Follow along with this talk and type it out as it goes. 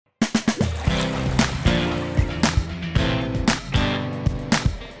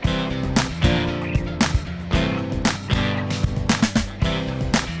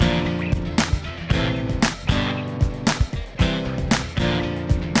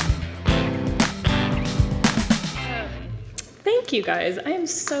Thank you, guys. I am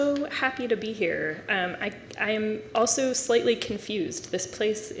so happy to be here. I am also slightly confused. This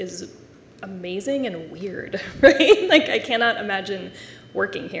place is amazing and weird, right? Like, I cannot imagine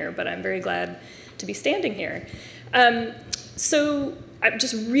working here, but I'm very glad to be standing here. So I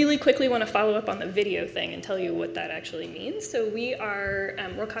just really quickly want to follow up on the video thing and tell you what that actually means. So we are,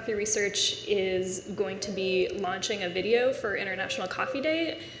 World Coffee Research is going to be launching a video for International Coffee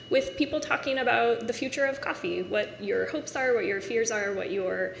Day with people talking about the future of coffee, what your hopes are, what your fears are, what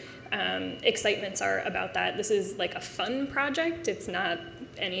your excitements are about that. This is like a fun project. It's not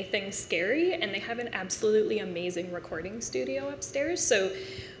anything scary, and they have an absolutely amazing recording studio upstairs. So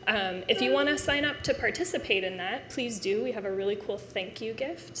if you want to sign up to participate in that, please do. We have a really cool thank you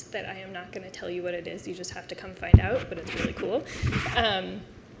gift that I am not going to tell you what it is. You just have to come find out, but it's really cool.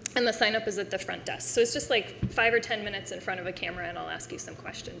 And the sign up is at the front desk. So it's just like 5 or 10 minutes in front of a camera, and I'll ask you some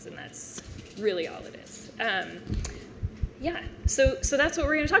questions, and that's really all it is. Yeah, so that's what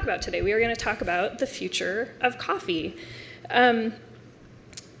we're going to talk about today. We are going to talk about the future of coffee. And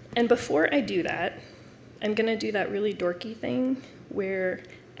before I do that, I'm going to do that really dorky thing where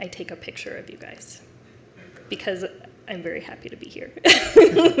I take a picture of you guys, because I'm very happy to be here.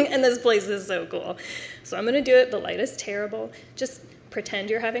 And this place is so cool. So I'm going to do it. The light is terrible. Just pretend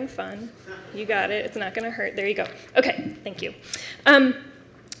you're having fun. You got it. It's not going to hurt. There you go. Okay, thank you.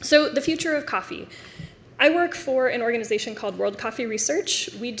 So the future of coffee. I work for an organization called World Coffee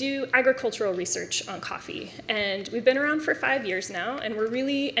Research. We do agricultural research on coffee, and we've been around for 5 years now, and we're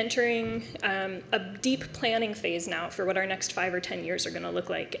really entering a deep planning phase now for what our next 5 or 10 years are going to look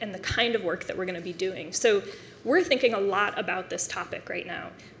like and the kind of work that we're going to be doing. So we're thinking a lot about this topic right now.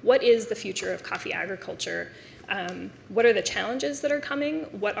 What is the future of coffee agriculture? What are the challenges that are coming?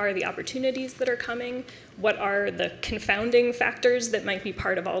 What are the opportunities that are coming? What are the confounding factors that might be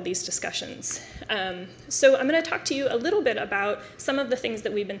part of all these discussions? So I'm going to talk to you a little bit about some of the things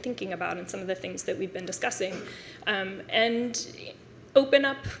that we've been thinking about and some of the things that we've been discussing, and open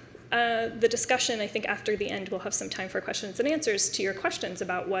up the discussion. I think after the end we'll have some time for questions and answers to your questions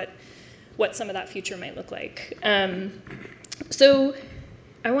about what some of that future might look like. So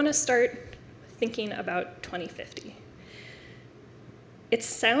I want to start thinking about 2050. It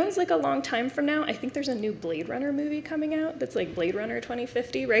sounds like a long time from now. I think there's a new Blade Runner movie coming out that's like Blade Runner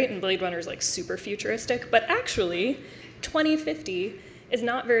 2050, right? And Blade Runner is like super futuristic, but actually 2050 is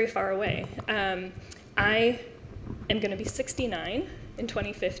not very far away. I am going to be 69 in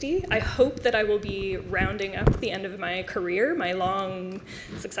 2050. I hope that I will be rounding up the end of my career, my long,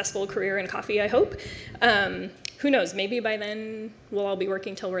 successful career in coffee, I hope. Who knows, maybe by then we'll all be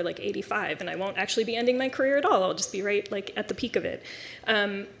working till we're like 85, and I won't actually be ending my career at all. I'll just be right like at the peak of it.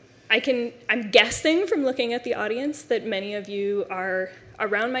 I'm guessing from looking at the audience that many of you are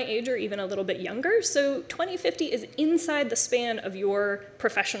around my age or even a little bit younger, so 2050 is inside the span of your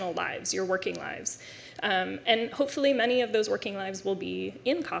professional lives, your working lives. And hopefully many of those working lives will be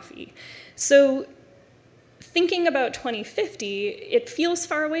in coffee. So thinking about 2050, it feels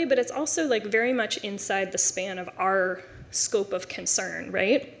far away, but it's also like very much inside the span of our scope of concern,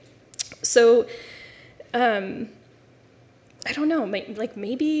 right? So I don't know, like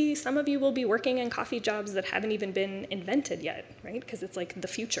maybe some of you will be working in coffee jobs that haven't even been invented yet, right? Because it's like the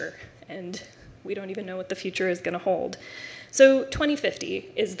future, and we don't even know what the future is going to hold. So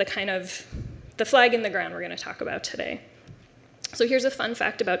 2050 is the kind of the flag in the ground we're going to talk about today. So here's a fun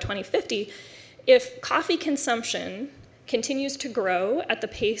fact about 2050. If coffee consumption continues to grow at the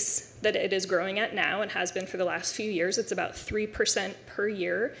pace that it is growing at now and has been for the last few years, it's about 3% per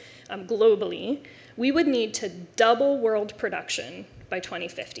year globally, we would need to double world production by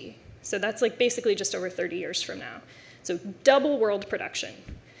 2050. So that's like basically just over 30 years from now. So double world production.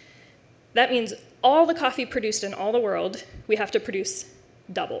 That means all the coffee produced in all the world, we have to produce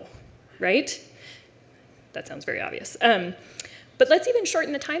double, right? That sounds very obvious. But let's even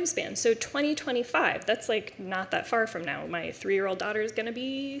shorten the time span. So 2025, that's like not that far from now. My 3-year-old daughter is going to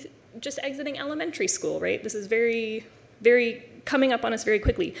be just exiting elementary school, right? This is very, very coming up on us very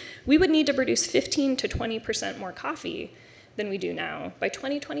quickly. We would need to produce 15 to 20% more coffee than we do now by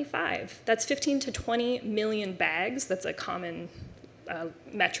 2025. That's 15 to 20 million bags. That's a common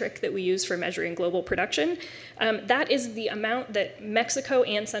metric that we use for measuring global production. That is the amount that Mexico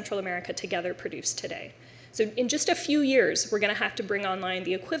and Central America together produce today. So in just a few years, we're going to have to bring online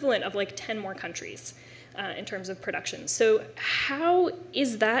the equivalent of like 10 more countries in terms of production. So how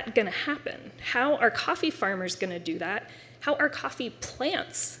is that going to happen? How are coffee farmers going to do that? How are coffee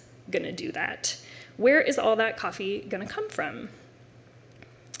plants going to do that? Where is all that coffee going to come from?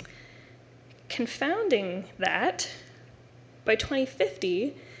 Confounding that, by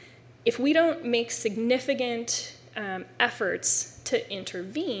 2050, if we don't make significant efforts to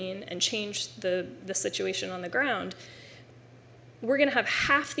intervene and change the situation on the ground, we're going to have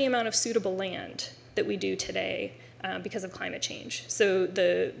half the amount of suitable land that we do today because of climate change. So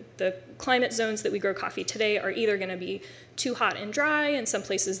the climate zones that we grow coffee today are either going to be too hot and dry, in some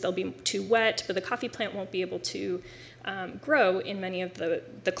places they'll be too wet, but the coffee plant won't be able to grow in many of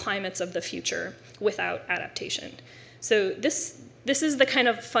the climates of the future without adaptation. So this is the kind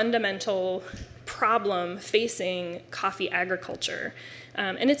of fundamental problem facing coffee agriculture.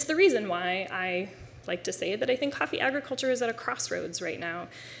 And it's the reason why I like to say that I think coffee agriculture is at a crossroads right now.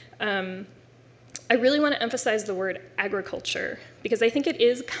 I really want to emphasize the word agriculture because I think it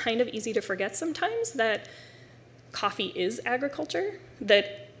is kind of easy to forget sometimes that coffee is agriculture,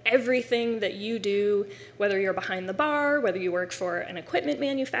 that everything that you do, whether you're behind the bar, whether you work for an equipment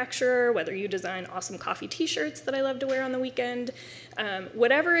manufacturer, whether you design awesome coffee t-shirts that I love to wear on the weekend,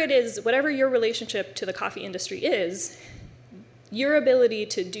 whatever it is, whatever your relationship to the coffee industry is, your ability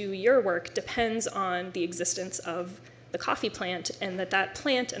to do your work depends on the existence of the coffee plant and that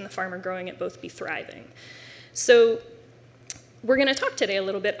plant and the farmer growing it both be thriving. So we're going to talk today a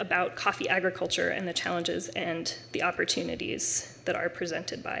little bit about coffee agriculture and the challenges and the opportunities that are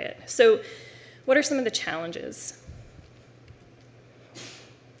presented by it. So what are some of the challenges?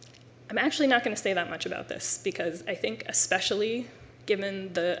 I'm actually not going to say that much about this because I think especially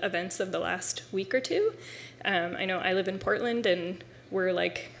given the events of the last week or two, I know I live in Portland and we're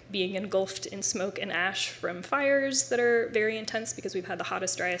like being engulfed in smoke and ash from fires that are very intense because we've had the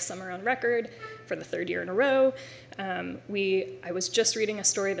hottest, driest summer on record for the third year in a row. I was just reading a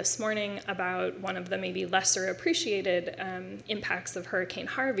story this morning about one of the maybe lesser appreciated impacts of Hurricane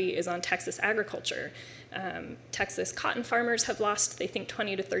Harvey is on Texas agriculture. Texas cotton farmers have lost, they think,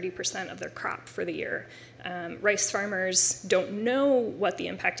 20 to 30% of their crop for the year. Rice farmers don't know what the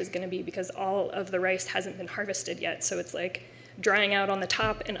impact is going to be because all of the rice hasn't been harvested yet. So it's like drying out on the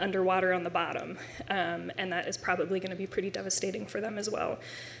top and underwater on the bottom. And that is probably going to be pretty devastating for them as well.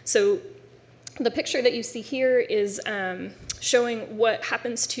 So the picture that you see here is showing what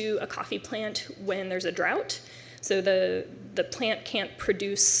happens to a coffee plant when there's a drought. So the plant can't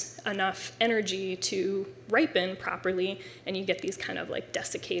produce enough energy to ripen properly, and you get these kind of like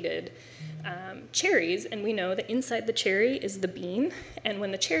desiccated cherries. And we know that inside the cherry is the bean, and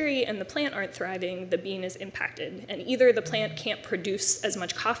when the cherry and the plant aren't thriving, the bean is impacted. And either the plant can't produce as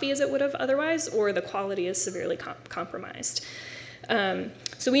much coffee as it would have otherwise, or the quality is severely compromised.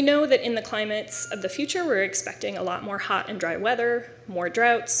 So we know that in the climates of the future, we're expecting a lot more hot and dry weather, more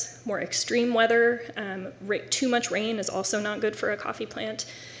droughts, more extreme weather. Too much rain is also not good for a coffee plant.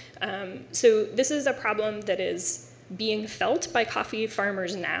 So this is a problem that is being felt by coffee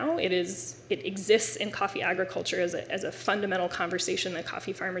farmers now. It exists in coffee agriculture as a fundamental conversation that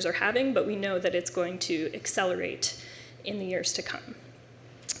coffee farmers are having, but we know that it's going to accelerate in the years to come,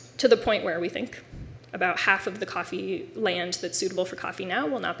 to the point where we think about half of the coffee land that's suitable for coffee now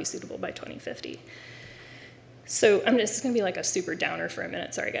will not be suitable by 2050. So this is going to be like a super downer for a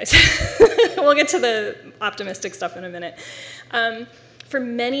minute. Sorry, guys. We'll get to the optimistic stuff in a minute. For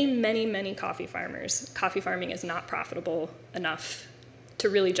many, many, many coffee farmers, coffee farming is not profitable enough to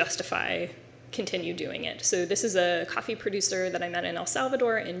really justify continue doing it. So this is a coffee producer that I met in El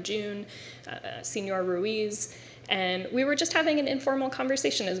Salvador in June, Senor Ruiz. And we were just having an informal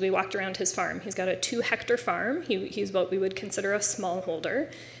conversation as we walked around his farm. He's got a 2-hectare farm. He's what we would consider a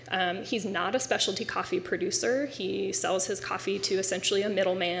smallholder. He's not a specialty coffee producer. He sells his coffee to essentially a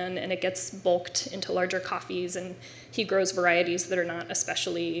middleman, and it gets bulked into larger coffees, and he grows varieties that are not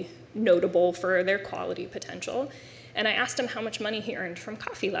especially notable for their quality potential. And I asked him how much money he earned from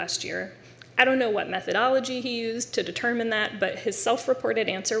coffee last year. I don't know what methodology he used to determine that, but his self-reported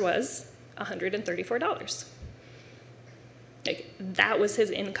answer was $134. Like, that was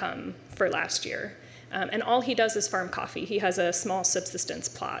his income for last year. And all he does is farm coffee. He has a small subsistence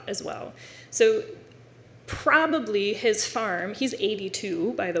plot as well. So probably his farm, he's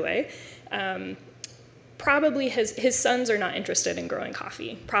 82, by the way, probably his sons are not interested in growing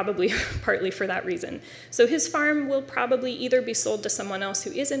coffee, probably partly for that reason. So his farm will probably either be sold to someone else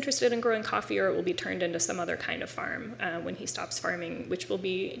who is interested in growing coffee, or it will be turned into some other kind of farm when he stops farming, which will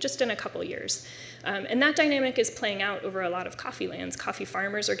be just in a couple years. And that dynamic is playing out over a lot of coffee lands. Coffee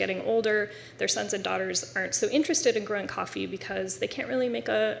farmers are getting older. Their sons and daughters aren't so interested in growing coffee because they can't really make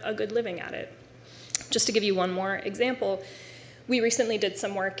a good living at it. Just to give you one more example, we recently did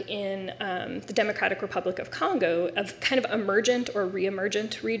some work in the Democratic Republic of Congo, a kind of emergent or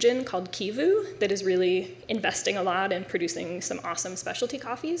re-emergent region called Kivu that is really investing a lot in producing some awesome specialty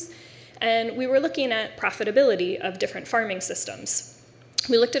coffees. And we were looking at profitability of different farming systems.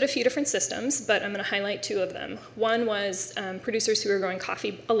 we looked at a few different systems, but I'm going to highlight two of them. One was producers who were growing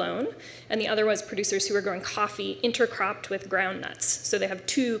coffee alone, and the other was producers who were growing coffee intercropped with ground nuts. So they have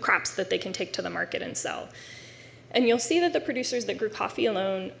two crops that they can take to the market and sell. And you'll see that the producers that grew coffee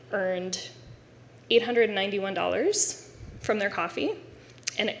alone earned $891 from their coffee,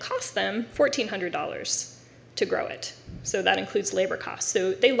 and it cost them $1,400 to grow it. So that includes labor costs.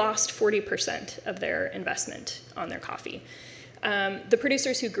 So they lost 40% of their investment on their coffee. The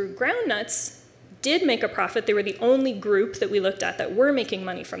producers who grew ground nuts did make a profit. They were the only group that we looked at that were making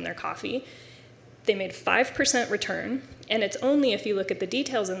money from their coffee. They made 5% return, and it's only, if you look at the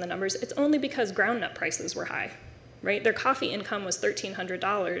details in the numbers, it's only because ground nut prices were high, right? Their coffee income was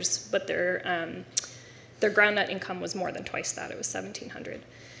 $1,300, but their ground nut income was more than twice that. It was $1,700.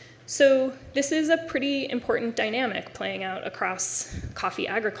 So this is a pretty important dynamic playing out across coffee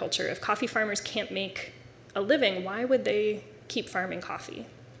agriculture. If coffee farmers can't make a living, why would they keep farming coffee?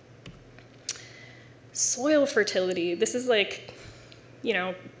 Soil fertility, this is like,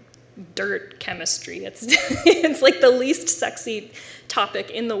 dirt chemistry. It's like the least sexy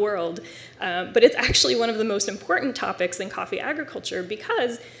topic in the world, but it's actually one of the most important topics in coffee agriculture,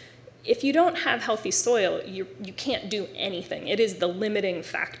 because if you don't have healthy soil, you can't do anything. It is the limiting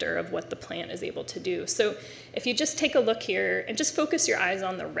factor of what the plant is able to do. So if you just take a look here and just focus your eyes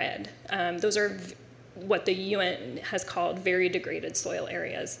on the red, those are what the UN has called very degraded soil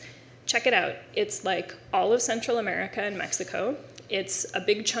areas. Check it out. It's like all of Central America and Mexico. It's a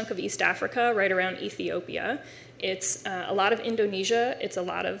big chunk of East Africa, right around Ethiopia. It's a lot of Indonesia. It's a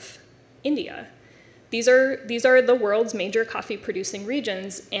lot of India. These are the world's major coffee producing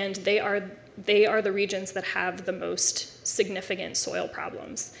regions, and they are the regions that have the most significant soil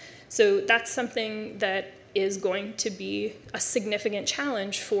problems. So that's something that is going to be a significant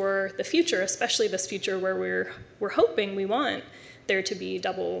challenge for the future, especially this future where we're hoping, we want there to be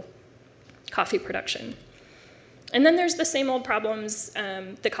double coffee production. And then there's the same old problems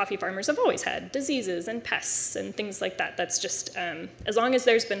that coffee farmers have always had, diseases and pests and things like that. That's just, as long as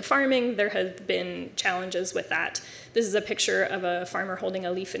there's been farming, there have been challenges with that. This is a picture of a farmer holding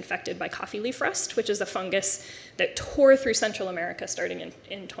a leaf infected by coffee leaf rust, which is a fungus that tore through Central America starting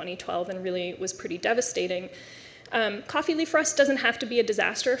in 2012 and really was pretty devastating. Coffee leaf rust doesn't have to be a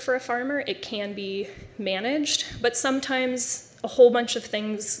disaster for a farmer. It can be managed, but sometimes a whole bunch of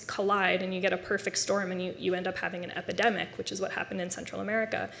things collide and you get a perfect storm and you end up having an epidemic, which is what happened in Central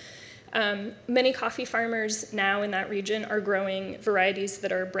America. Many coffee farmers now in that region are growing varieties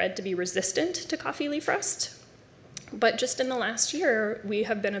that are bred to be resistant to coffee leaf rust. But just in the last year, we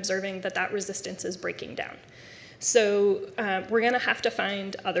have been observing that resistance is breaking down. So we're going to have to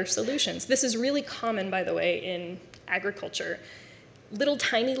find other solutions. This is really common, by the way, in agriculture. Little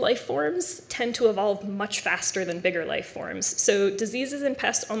tiny life forms tend to evolve much faster than bigger life forms. So diseases and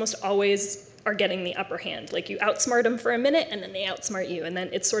pests almost always are getting the upper hand. Like you outsmart them for a minute and then they outsmart you, and then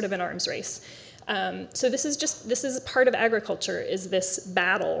it's sort of an arms race. So this is part of agriculture, is this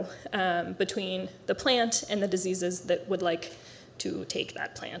battle between the plant and the diseases that would like to take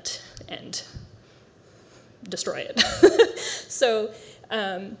that plant and destroy it. So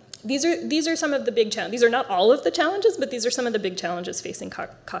these are some of the big challenges. These are not all of the challenges, but these are some of the big challenges facing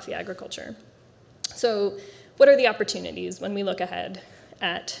coffee agriculture. So what are the opportunities when we look ahead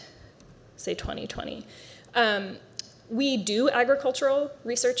at, say, 2020? We do agricultural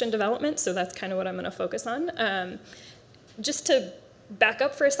research and development, so that's kind of what I'm going to focus on. Just to back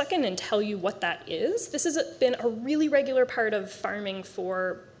up for a second and tell you what that is, this has been a really regular part of farming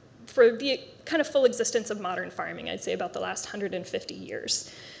for the kind of full existence of modern farming, I'd say about the last 150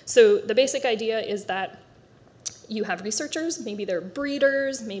 years. So the basic idea is that you have researchers, maybe they're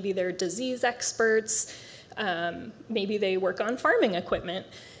breeders, maybe they're disease experts, maybe they work on farming equipment.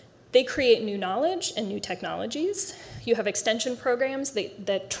 They create new knowledge and new technologies. You have extension programs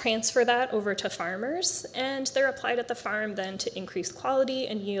that transfer that over to farmers, and they're applied at the farm then to increase quality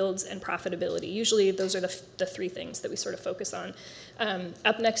and yields and profitability. Usually those are the three things that we sort of focus on.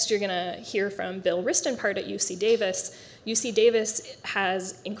 Up next, you're gonna hear from Bill Ristenpart at UC Davis. UC Davis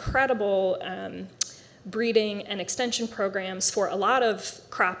has incredible breeding and extension programs for a lot of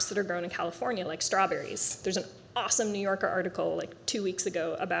crops that are grown in California, like strawberries. There's an awesome New Yorker article like 2 weeks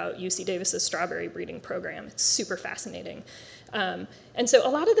ago about UC Davis's strawberry breeding program. It's super fascinating. And so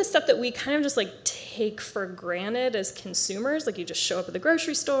a lot of this stuff that we kind of just like take for granted as consumers, like you just show up at the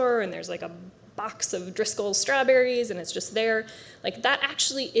grocery store and there's like a box of Driscoll's strawberries and it's just there, like that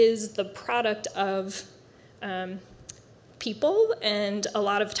actually is the product of people and a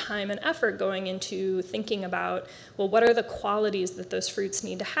lot of time and effort going into thinking about, well, what are the qualities that those fruits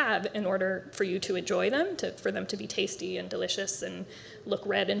need to have in order for you to enjoy them, for them to be tasty and delicious and look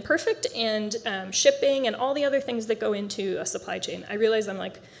red and perfect, and shipping and all the other things that go into a supply chain. I realize I'm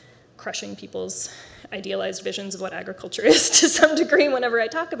like crushing people's idealized visions of what agriculture is to some degree whenever I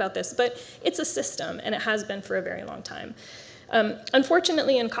talk about this, but it's a system, and it has been for a very long time.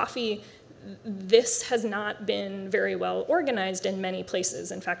 Unfortunately, in coffee, this has not been very well organized in many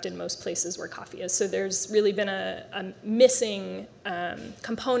places, in fact, in most places where coffee is. So there's really been a missing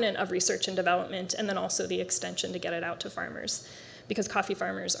component of research and development, and then also the extension to get it out to farmers, because coffee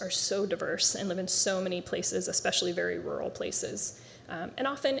farmers are so diverse and live in so many places, especially very rural places. And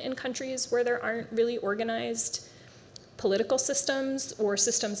often in countries where there aren't really organized political systems or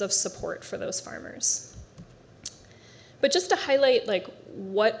systems of support for those farmers. But just to highlight like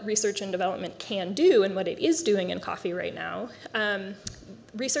what research and development can do and what it is doing in coffee right now,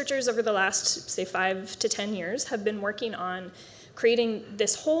 researchers over the last, say, 5 to 10 years have been working on creating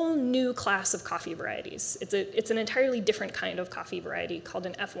this whole new class of coffee varieties. It's an entirely different kind of coffee variety called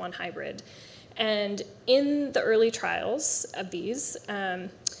an F1 hybrid. And in the early trials of these,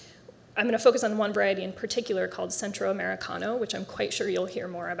 I'm going to focus on one variety in particular called Centro Americano, which I'm quite sure you'll hear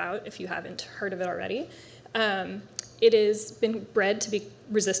more about if you haven't heard of it already. It has been bred to be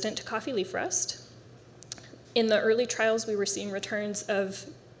resistant to coffee leaf rust. In the early trials, we were seeing returns of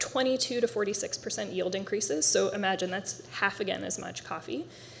 22 to 46% yield increases. So imagine that's half again as much coffee,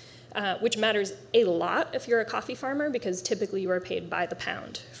 which matters a lot if you're a coffee farmer, because typically you are paid by the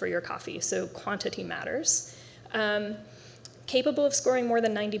pound for your coffee, so quantity matters. Capable of scoring more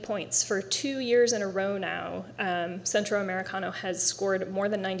than 90 points. For 2 years in a row now, Centro Americano has scored more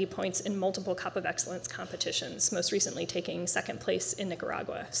than 90 points in multiple Cup of Excellence competitions, most recently taking second place in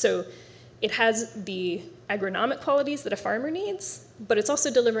Nicaragua. So it has the agronomic qualities that a farmer needs, but it's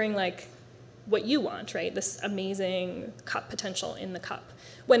also delivering like what you want, right? This amazing cup potential in the cup,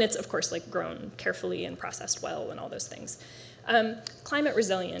 when it's, of course, like grown carefully and processed well and all those things. Climate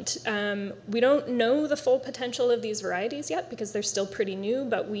resilient. We don't know the full potential of these varieties yet because they're still pretty new,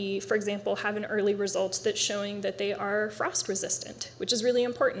 but we, for example, have an early result that's showing that they are frost resistant, which is really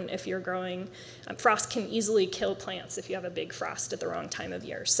important if you're growing. Frost can easily kill plants if you have a big frost at the wrong time of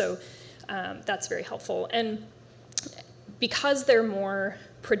year. So that's very helpful. And because they're more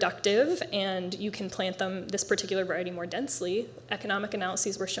productive and you can plant them, this particular variety, more densely, economic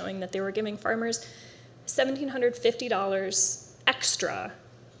analyses were showing that they were giving farmers $1,750 extra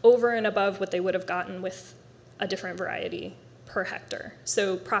over and above what they would have gotten with a different variety per hectare.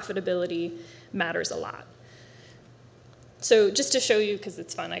 So profitability matters a lot. So just to show you, because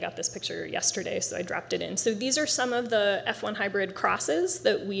it's fun, I got this picture yesterday, so I dropped it in. So these are some of the F1 hybrid crosses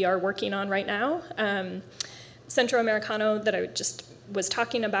that we are working on right now. Centro Americano, that I just was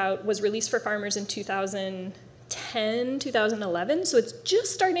talking about, was released for farmers in 2010, 2011, so it's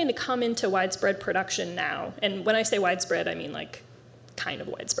just starting to come into widespread production now. And when I say widespread, I mean like kind of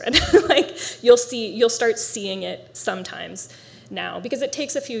widespread. Like you'll start seeing it sometimes now, because it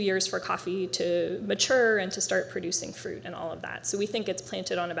takes a few years for coffee to mature and to start producing fruit and all of that. So we think it's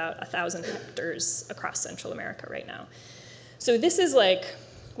planted on about 1,000 hectares across Central America right now. So this is like,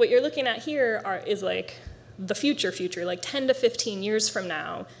 what you're looking at here is like the future, like 10 to 15 years from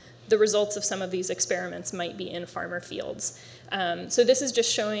now, the results of some of these experiments might be in farmer fields. So this is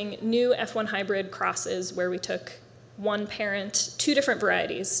just showing new F1 hybrid crosses where we took one parent, 2 different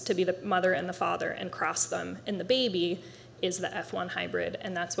varieties to be the mother and the father, and crossed them, and the baby is the F1 hybrid,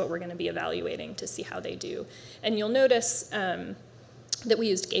 and that's what we're going to be evaluating to see how they do. And you'll notice that we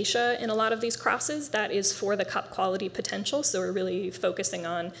used geisha in a lot of these crosses. That is for the cup quality potential, so we're really focusing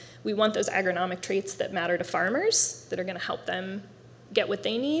on, we want those agronomic traits that matter to farmers, that are going to help them get what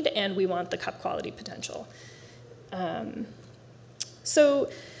they need, and we want the cup quality potential. So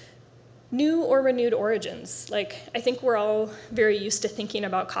new or renewed origins. Like, I think we're all very used to thinking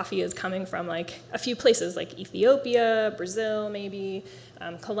about coffee as coming from like a few places like Ethiopia, Brazil maybe,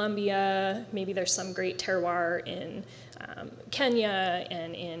 Colombia, maybe there's some great terroir in Kenya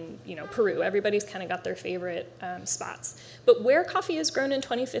and in Peru. Everybody's kind of got their favorite spots. But where coffee is grown in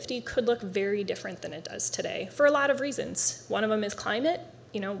 2050 could look very different than it does today for a lot of reasons. One of them is climate.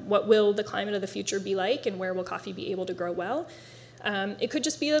 What will the climate of the future be like, and where will coffee be able to grow well? It could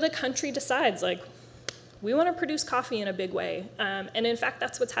just be that a country decides, like, we want to produce coffee in a big way. And in fact,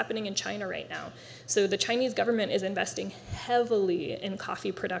 that's what's happening in China right now. So the Chinese government is investing heavily in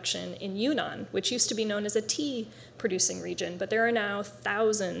coffee production in Yunnan, which used to be known as a tea producing region, but there are now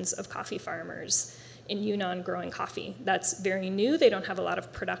thousands of coffee farmers in Yunnan growing coffee. That's very new. They don't have a lot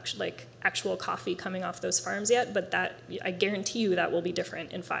of production, like actual coffee coming off those farms yet, but that, I guarantee you that will be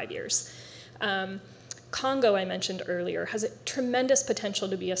different in 5 years. Congo, I mentioned earlier, has a tremendous potential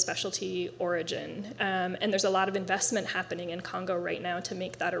to be a specialty origin, and there's a lot of investment happening in Congo right now to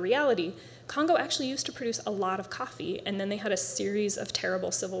make that a reality. Congo actually used to produce a lot of coffee, and then they had a series of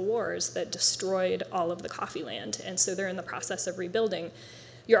terrible civil wars that destroyed all of the coffee land, and so they're in the process of rebuilding.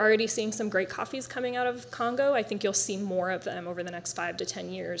 You're already seeing some great coffees coming out of Congo. I think you'll see more of them over the next 5 to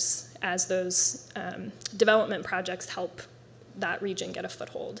 10 years as those development projects help that region get a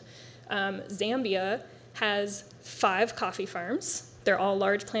foothold. Zambia has 5 coffee farms. They're all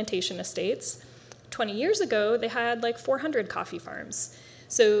large plantation estates. 20 years ago, they had like 400 coffee farms.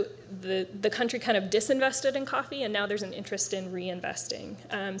 So the country kind of disinvested in coffee, and now there's an interest in reinvesting.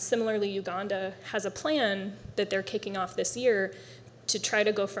 Similarly, Uganda has a plan that they're kicking off this year to try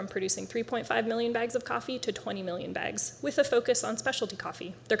to go from producing 3.5 million bags of coffee to 20 million bags, with a focus on specialty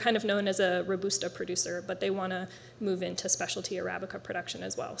coffee. They're kind of known as a Robusta producer, but they want to move into specialty Arabica production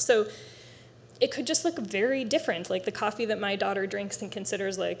as well. So it could just look very different. Like the coffee that my daughter drinks and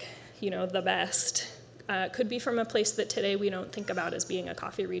considers like, you know, the best could be from a place that today we don't think about as being a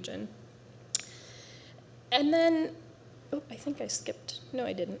coffee region. And then, oh, I think I skipped. No,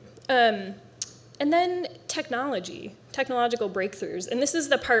 I didn't. And then technological breakthroughs. And this is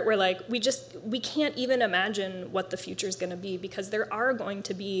the part where like we can't even imagine what the future is going to be, because there are going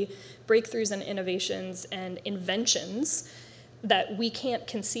to be breakthroughs and innovations and inventions that we can't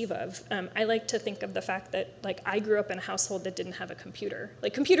conceive of. I like to think of the fact that like I grew up in a household that didn't have a computer.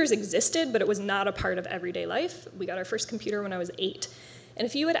 Like computers existed, but it was not a part of everyday life. We got our first computer when I was 8. And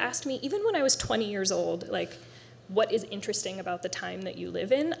if you had asked me, even when I was 20 years old, like, what is interesting about the time that you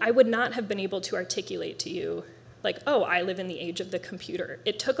live in, I would not have been able to articulate to you, like, oh, I live in the age of the computer.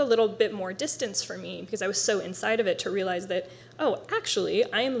 It took a little bit more distance for me because I was so inside of it to realize that, oh, actually,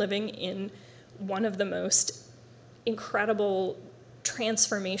 I am living in one of the most incredible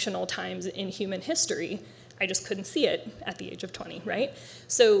transformational times in human history. I just couldn't see it at the age of 20, right?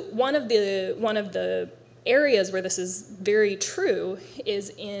 So one of the areas where this is very true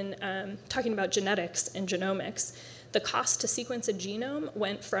is in talking about genetics and genomics. The cost to sequence a genome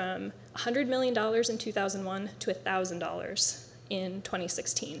went from $100 million in 2001 to $1,000 in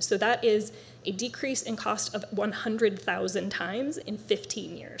 2016. So that is a decrease in cost of 100,000 times in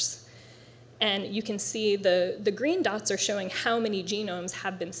 15 years. And you can see the green dots are showing how many genomes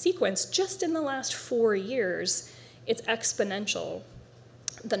have been sequenced just in the last 4 years. It's exponential,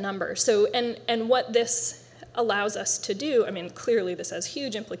 the number. So, and what this allows us to do, I mean, clearly this has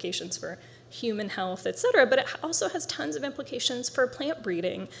huge implications for human health, et cetera, but it also has tons of implications for plant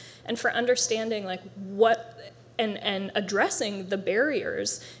breeding and for understanding like what, and addressing the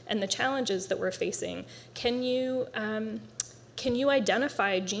barriers and the challenges that we're facing. Can you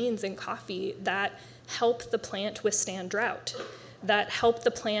identify genes in coffee that help the plant withstand drought, that help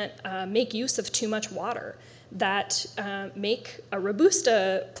the plant make use of too much water, that make a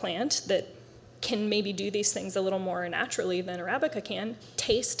Robusta plant that can maybe do these things a little more naturally than Arabica can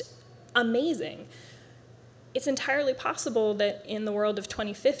taste amazing? It's entirely possible that in the world of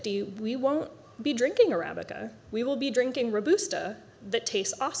 2050, we won't be drinking Arabica. We will be drinking Robusta that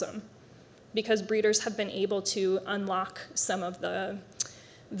tastes awesome, because breeders have been able to unlock some of the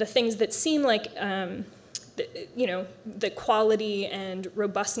things that seem like, the quality and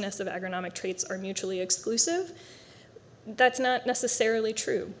robustness of agronomic traits are mutually exclusive. That's not necessarily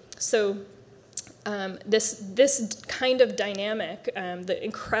true. So this kind of dynamic, the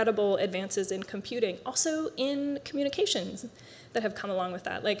incredible advances in computing, also in communications that have come along with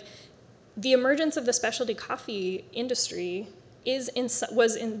that. Like the emergence of the specialty coffee industry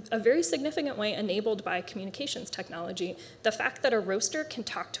was in a very significant way enabled by communications technology. The fact that a roaster can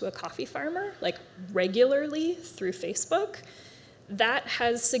talk to a coffee farmer like regularly through Facebook, that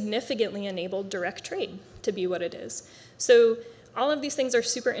has significantly enabled direct trade to be what it is. So all of these things are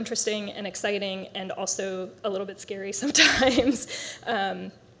super interesting and exciting and also a little bit scary sometimes,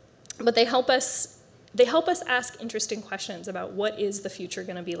 but they help us ask interesting questions about what is the future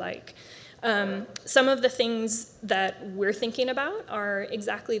going to be like. Some of the things that we're thinking about are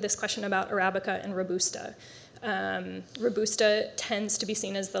exactly this question about Arabica and Robusta. Robusta tends to be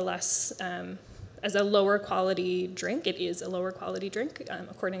seen as as a lower quality drink. It is a lower quality drink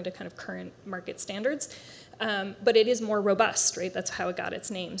according to kind of current market standards, but it is more robust, right? That's how it got its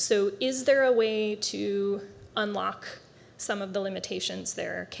name. So is there a way to unlock some of the limitations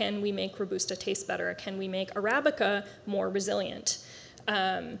there? Can we make Robusta taste better? Can we make Arabica more resilient?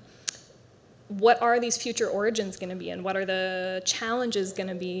 what are these future origins going to be, and what are the challenges going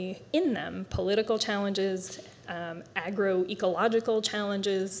to be in them? Political challenges, agroecological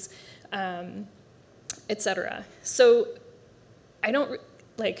challenges, etc. So I don't,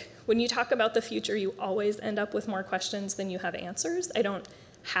 when you talk about the future, you always end up with more questions than you have answers. I don't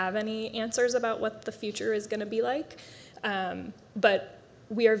have any answers about what the future is going to be like, but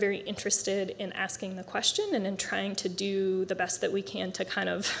we are very interested in asking the question and in trying to do the best that we can to kind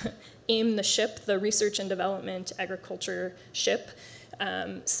of aim the ship, the research and development agriculture ship,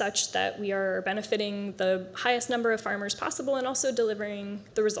 such that we are benefiting the highest number of farmers possible and also delivering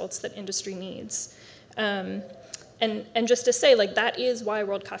the results that industry needs. And just to say, that is why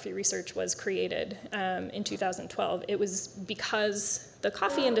World Coffee Research was created in 2012. It was because the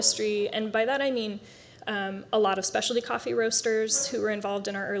coffee industry, and by that I mean a lot of specialty coffee roasters who were involved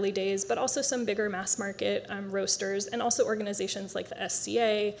in our early days, but also some bigger mass market roasters, and also organizations like the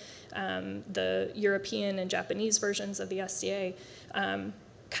SCA, the European and Japanese versions of the SCA,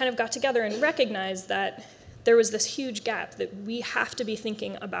 kind of got together and recognized that there was this huge gap, that we have to be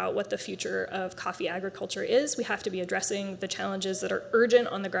thinking about what the future of coffee agriculture is. We have to be addressing the challenges that are urgent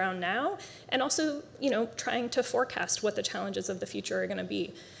on the ground now, and also, trying to forecast what the challenges of the future are going to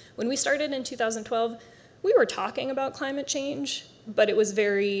be. When we started in 2012, we were talking about climate change, but it was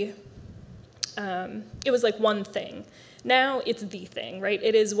very, it was like one thing. Now it's the thing, right?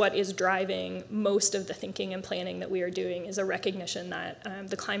 It is what is driving most of the thinking and planning that we are doing, is a recognition that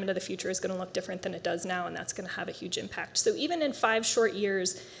the climate of the future is going to look different than it does now, and that's going to have a huge impact. So even in 5 short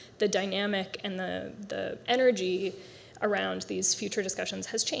years, the dynamic and the energy around these future discussions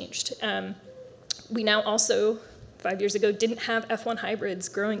has changed. We now also, 5 years ago, didn't have F1 hybrids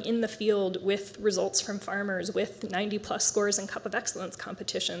growing in the field with results from farmers with 90+ scores in Cup of Excellence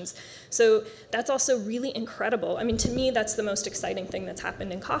competitions. So that's also really incredible. I mean, to me, that's the most exciting thing that's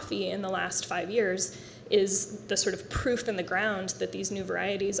happened in coffee in the last 5 years, is the sort of proof in the ground that these new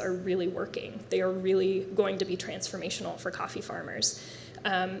varieties are really working. They are really going to be transformational for coffee farmers.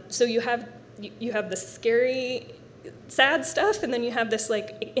 So you have the scary, sad stuff, and then you have this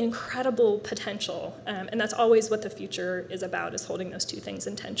incredible potential, and that's always what the future is about, is holding those two things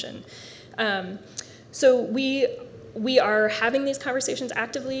in tension. So we are having these conversations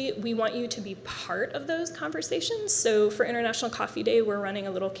actively. We want you to be part of those conversations. So for International Coffee Day, we're running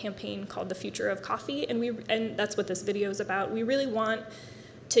a little campaign called The Future of Coffee, and that's what this video is about. We really want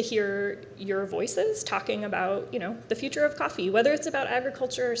to hear your voices talking about the future of coffee, whether it's about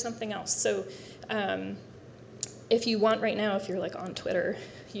agriculture or something else. So if you want right now, if you're on Twitter,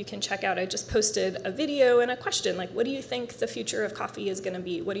 you can check out, I just posted a video and a question, what do you think the future of coffee is going to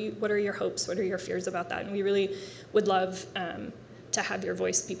be? What are your hopes? What are your fears about that? And we really would love to have your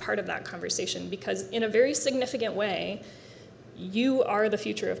voice be part of that conversation, because in a very significant way, you are the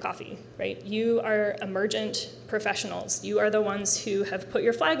future of coffee, right? You are emergent professionals. You are the ones who have put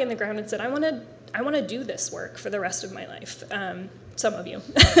your flag in the ground and said, I want to do this work for the rest of my life. Some of you.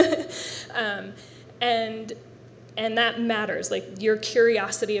 And that matters. Your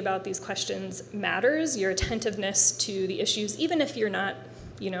curiosity about these questions matters. Your attentiveness to the issues, even if you're not,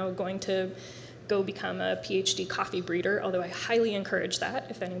 going to go become a PhD coffee breeder, although I highly encourage that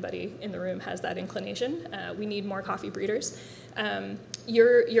if anybody in the room has that inclination. We need more coffee breeders.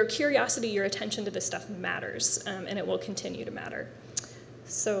 Your curiosity, your attention to this stuff matters, and it will continue to matter.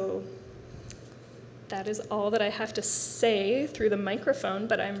 So that is all that I have to say through the microphone,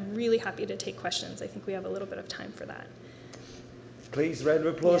 but I'm really happy to take questions. I think we have a little bit of time for that. Please, round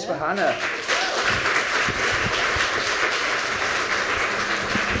of applause for Hannah.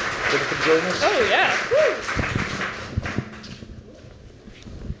 Ready to join us? Oh, yeah. Woo.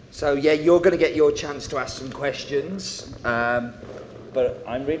 So, you're going to get your chance to ask some questions, but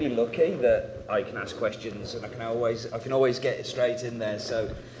I'm really lucky that I can ask questions, and I can always get it straight in there.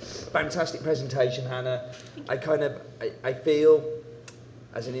 So, fantastic presentation, Hannah. I feel,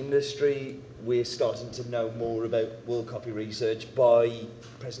 as an industry, we're starting to know more about World Coffee Research by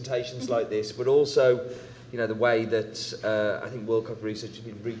presentations like this, but also, the way that I think World Coffee Research has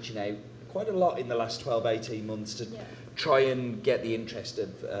been reaching out quite a lot in the last 12, 18 months to try and get the interest of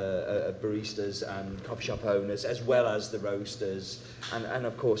baristas and coffee shop owners, as well as the roasters and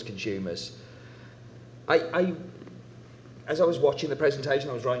of course, consumers. As I was watching the presentation,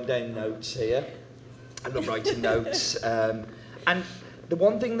 I was writing down notes here. I'm not writing notes. And the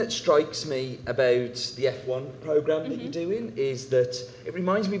one thing that strikes me about the F1 programme that you're doing is that it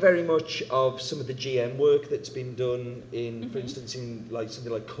reminds me very much of some of the GM work that's been done in, for instance, in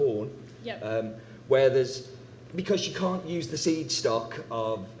something like corn, where there's because you can't use the seed stock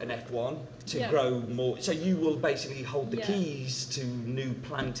of an F1 to Yeah. grow more, so you will basically hold the Yeah. keys to new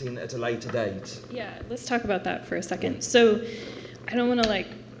planting at a later date. Yeah, let's talk about that for a second. So I don't want to like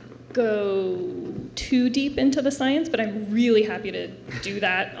go too deep into the science, but I'm really happy to do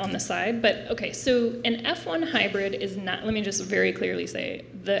that on the side. But okay, so an F1 hybrid is not, let me just very clearly say,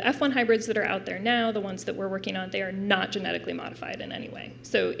 the F1 hybrids that are out there now, the ones that we're working on, they are not genetically modified in any way.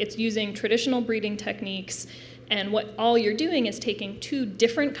 So it's using traditional breeding techniques, and what all you're doing is taking two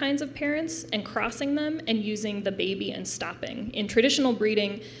different kinds of parents and crossing them and using the baby and stopping. In traditional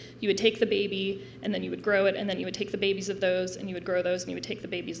breeding, you would take the baby and then you would grow it, and then you would take the babies of those and you would grow those, and you would take the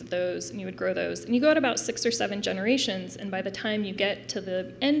babies of those and you would grow those. And you go at about 6 or 7 generations, and by the time you get to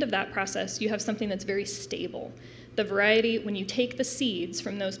the end of that process, you have something that's very stable. The variety, when you take the seeds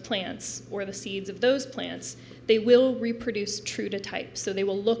from those plants or the seeds of those plants, they will reproduce true to type. So they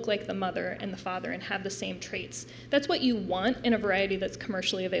will look like the mother and the father and have the same traits. That's what you want in a variety that's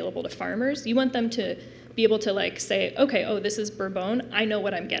commercially available to farmers. You want them to be able to like say, okay, oh, this is Bourbon. I know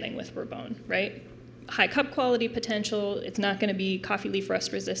what I'm getting with Bourbon, right? High cup quality potential. It's not going to be coffee leaf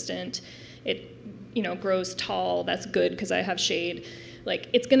rust resistant. It, grows tall. That's good because I have shade. Like,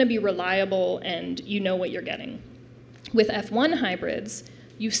 it's going to be reliable, and you know what you're getting. With F1 hybrids,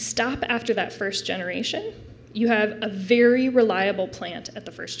 you stop after that first generation. You have a very reliable plant at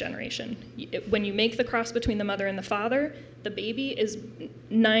the first generation. When you make the cross between the mother and the father, the baby is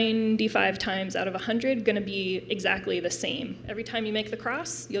 95 times out of 100 going to be exactly the same. Every time you make the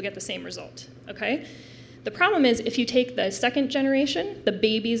cross, you'll get the same result, okay? The problem is if you take the second generation, the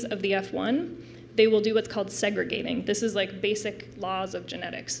babies of the F1, they will do what's called segregating. This is like basic laws of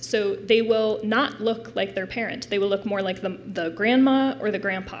genetics. So they will not look like their parent. They will look more like the grandma or the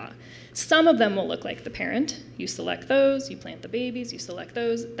grandpa. Some of them will look like the parent. You select those, you plant the babies, you select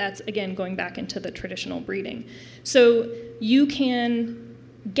those. That's, again, going back into the traditional breeding. So you can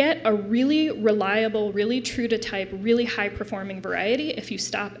get a really reliable, really true to type, really high-performing variety if you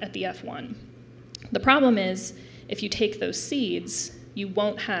stop at the F1. The problem is, if you take those seeds, you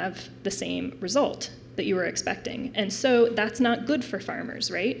won't have the same result that you were expecting. And so that's not good for farmers,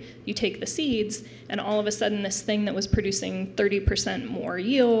 right? You take the seeds, and all of a sudden this thing that was producing 30% more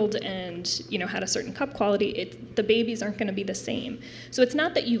yield and had a certain cup quality, the babies aren't going to be the same. So it's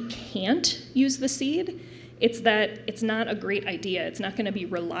not that you can't use the seed, it's that it's not a great idea. It's not going to be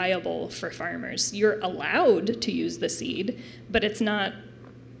reliable for farmers. You're allowed to use the seed, but it's not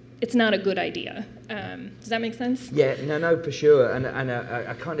a good idea. Does that make sense? Yeah, no, for sure. And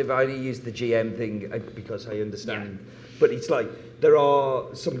I kind of only use the GM thing because I understand. Yeah. But it's like there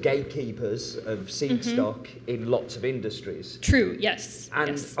are some gatekeepers of seed stock in lots of industries. True, yes. And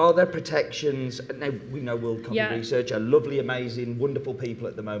yes. Are there protections? Now, we know World Coffee Research are lovely, amazing, wonderful people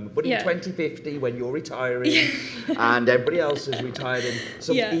at the moment. But in 2050, when you're retiring and everybody else is retired and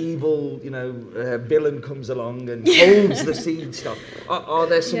some evil, villain comes along and holds the seed stock, are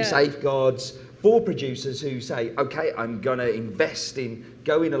there some safeguards for producers who say, okay, I'm going to invest in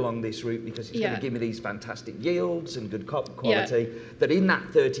going along this route because it's going to give me these fantastic yields and good crop quality, that in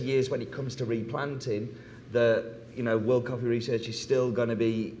that 30 years when it comes to replanting, World Coffee Research is still going to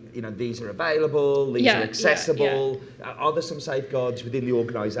be, these are available, these are accessible. Are there some safeguards within the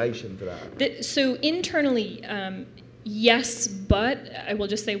organisation for that? So internally, yes, but I will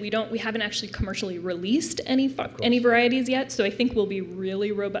just say we haven't actually commercially released any varieties yet, so I think we'll be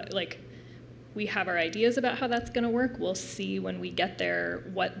really robust, we have our ideas about how that's going to work. We'll see when we get there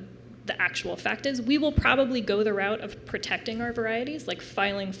what the actual fact is. We will probably go the route of protecting our varieties, like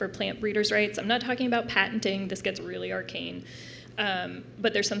filing for plant breeders' rights. I'm not talking about patenting. This gets really arcane.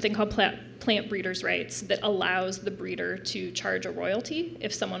 But there's something called plant breeders' rights that allows the breeder to charge a royalty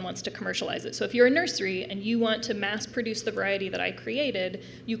if someone wants to commercialize it. So if you're a nursery and you want to mass produce the variety that I created,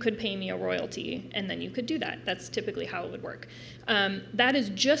 you could pay me a royalty, and then you could do that. That's typically how it would work. That is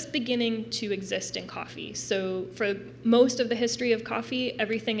just beginning to exist in coffee. So for most of the history of coffee,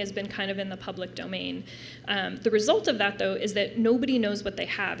 everything has been kind of in the public domain. The result of that, though, is that nobody knows what they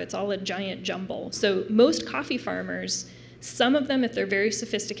have. It's all a giant jumble. So most coffee farmers, some of them, if they're very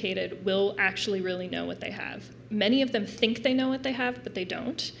sophisticated, will actually really know what they have. Many of them think they know what they have, but they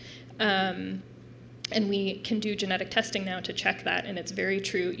don't. And we can do genetic testing now to check that, and it's very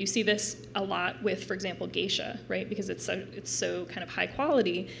true. You see this a lot with, for example, geisha, right? Because it's so kind of high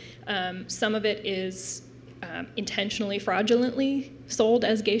quality. Some of it is intentionally, fraudulently sold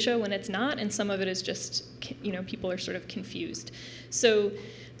as geisha when it's not, and some of it is just, people are sort of confused. So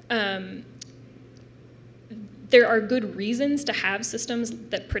there are good reasons to have systems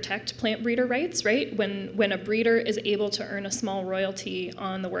that protect plant breeder rights, right? When a breeder is able to earn a small royalty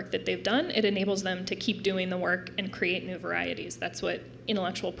on the work that they've done, it enables them to keep doing the work and create new varieties. That's what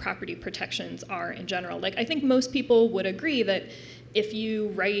intellectual property protections are in general. Like, I think most people would agree that if you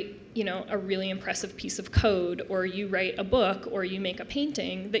write, a really impressive piece of code, or you write a book, or you make a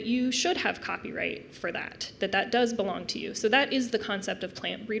painting, that you should have copyright for that does belong to you. So that is the concept of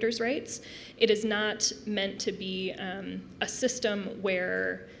plant breeders' rights. It is not meant to be a system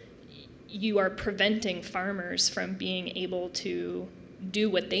where you are preventing farmers from being able to do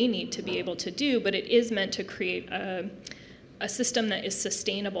what they need to be able to do, but it is meant to create a system that is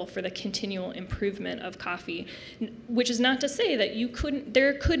sustainable for the continual improvement of coffee, which is not to say that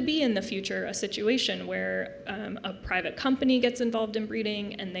there could be in the future a situation where a private company gets involved in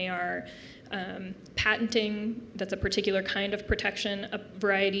breeding and they are patenting, that's a particular kind of protection, a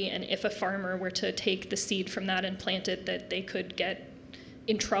variety, and if a farmer were to take the seed from that and plant it, that they could get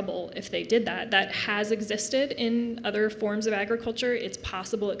in trouble if they did that. That has existed in other forms of agriculture. It's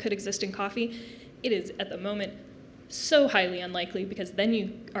possible it could exist in coffee. It is, at the moment, so highly unlikely, because then you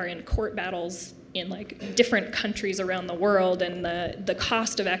are in court battles in like different countries around the world, and the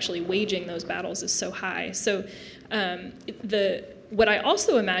cost of actually waging those battles is so high. So what I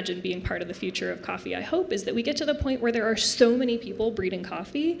also imagine being part of the future of coffee, I hope, is that we get to the point where there are so many people breeding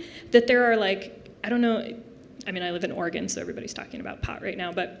coffee that there are I don't know, I mean, I live in Oregon, so everybody's talking about pot right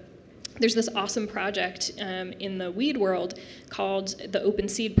now, but there's this awesome project in the weed world called the Open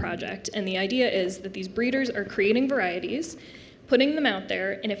Seed Project, and the idea is that these breeders are creating varieties, putting them out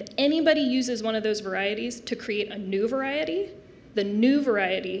there, and if anybody uses one of those varieties to create a new variety, the new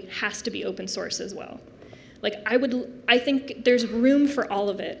variety has to be open source as well. I think there's room for all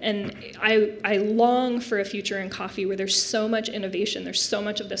of it, and I long for a future in coffee where there's so much innovation, there's so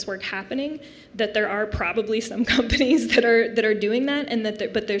much of this work happening, that there are probably some companies that are doing that, and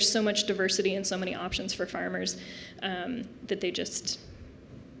but there's so much diversity and so many options for farmers that they just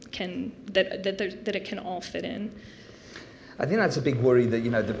can that it can all fit in. I think that's a big worry,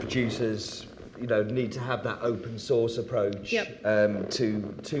 that the producers need to have that open source approach. Yep.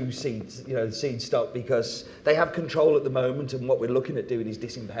 To seeds, seed stock, because they have control at the moment, and what we're looking at doing is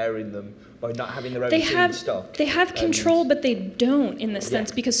disempowering them by not having their own seed stock. They have control, but they don't in this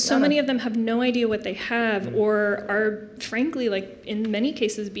sense, because so many of them have no idea what they have, or are frankly, in many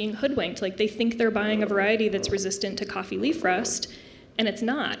cases, being hoodwinked. They think they're buying a variety that's resistant to coffee leaf rust, and it's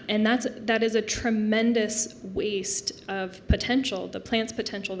not. And that is a tremendous waste of potential, the plant's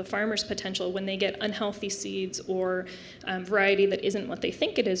potential, the farmer's potential, when they get unhealthy seeds or variety that isn't what they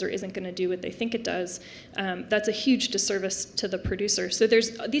think it is or isn't going to do what they think it does. That's a huge disservice to the producer. So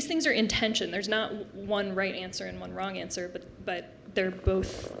these things are in tension. There's not one right answer and one wrong answer, but they're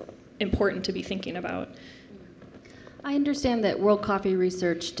both important to be thinking about. I understand that World Coffee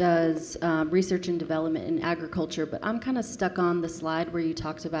Research does research and development in agriculture, but I'm kind of stuck on the slide where you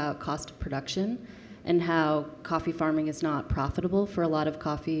talked about cost of production and how coffee farming is not profitable for a lot of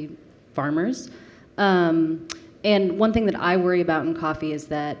coffee farmers. And one thing that I worry about in coffee is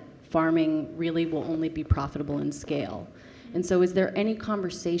that farming really will only be profitable in scale. And so is there any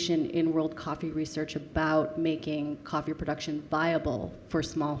conversation in World Coffee Research about making coffee production viable for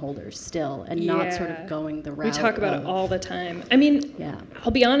smallholders still, and not sort of going the route? We talk about it all the time. I mean,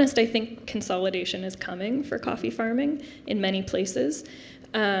 I'll be honest, I think consolidation is coming for coffee farming in many places.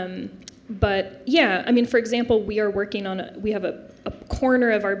 But yeah, I mean, for example, we are working on, we have a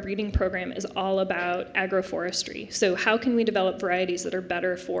corner of our breeding program is all about agroforestry. So how can we develop varieties that are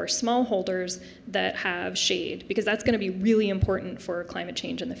better for smallholders that have shade? Because that's going to be really important for climate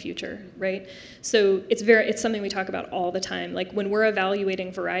change in the future, right? So it's something we talk about all the time. When we're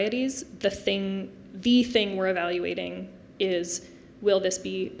evaluating varieties, the thing we're evaluating is, will this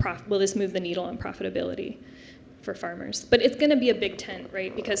move the needle on profitability for farmers? But it's going to be a big tent,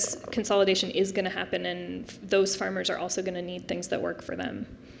 right? Because consolidation is going to happen, and those farmers are also going to need things that work for them.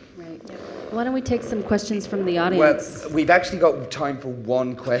 Right. Yeah. Why don't we take some questions from the audience? Well, we've actually got time for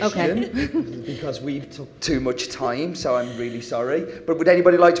one question because we've took too much time, so I'm really sorry. But would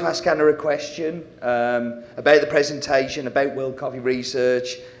anybody like to ask Anna a question about the presentation, about World Coffee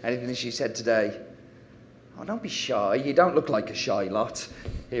Research, anything that she said today? Oh, don't be shy. You don't look like a shy lot.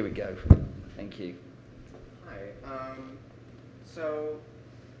 Here we go. Thank you. So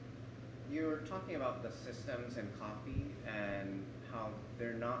you were talking about the systems in coffee and how they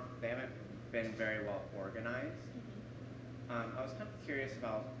haven't been very well organized. I was kind of curious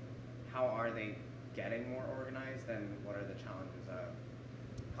about how are they getting more organized, and what are the challenges of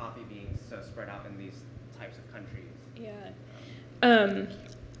coffee being so spread out in these types of countries? Yeah.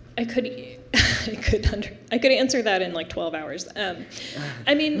 I could answer that in like 12 hours.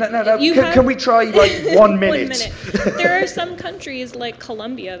 I mean, No. you Can we try like 1 minute? 1 minute. There are some countries like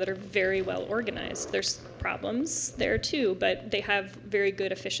Colombia that are very well organized. There's problems there too, but they have very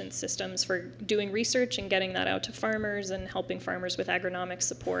good, efficient systems for doing research and getting that out to farmers and helping farmers with agronomic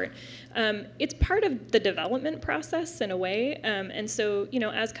support. It's part of the development process in a way, and so, you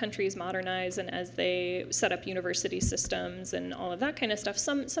know, as countries modernize and as they set up university systems and all of that kind of stuff,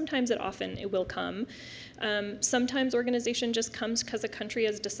 sometimes it will come. Sometimes organization just comes because a country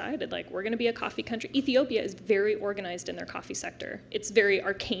has decided, like, we're going to be a coffee country. Ethiopia is very organized in their coffee sector. It's very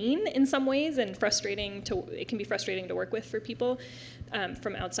arcane in some ways and it can be frustrating to work with for people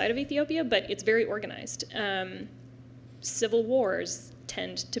from outside of Ethiopia, but it's very organized. Civil wars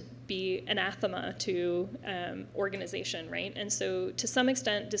tend to be anathema to organization, right? And so to some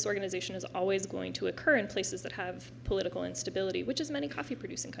extent, disorganization is always going to occur in places that have political instability, which is many coffee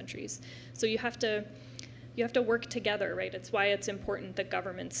producing countries. So you have to work together, right? It's why it's important that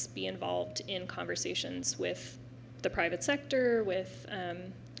governments be involved in conversations with the private sector, with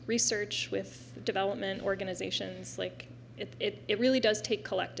research, with development organizations. Like it really does take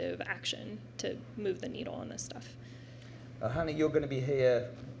collective action to move the needle on this stuff. Hannah, you're going to be here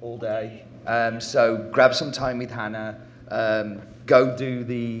all day, so grab some time with Hannah. Go do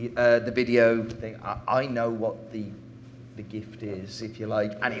the video thing. I know what the gift is, if you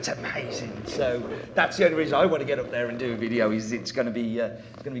like, and it's amazing. So that's the only reason I want to get up there and do a video. Is it's going to be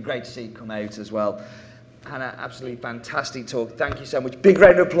great to see it come out as well. Hannah, absolutely fantastic talk. Thank you so much. Big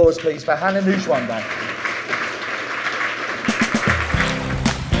round of applause, please, for Hannah Neuschwander.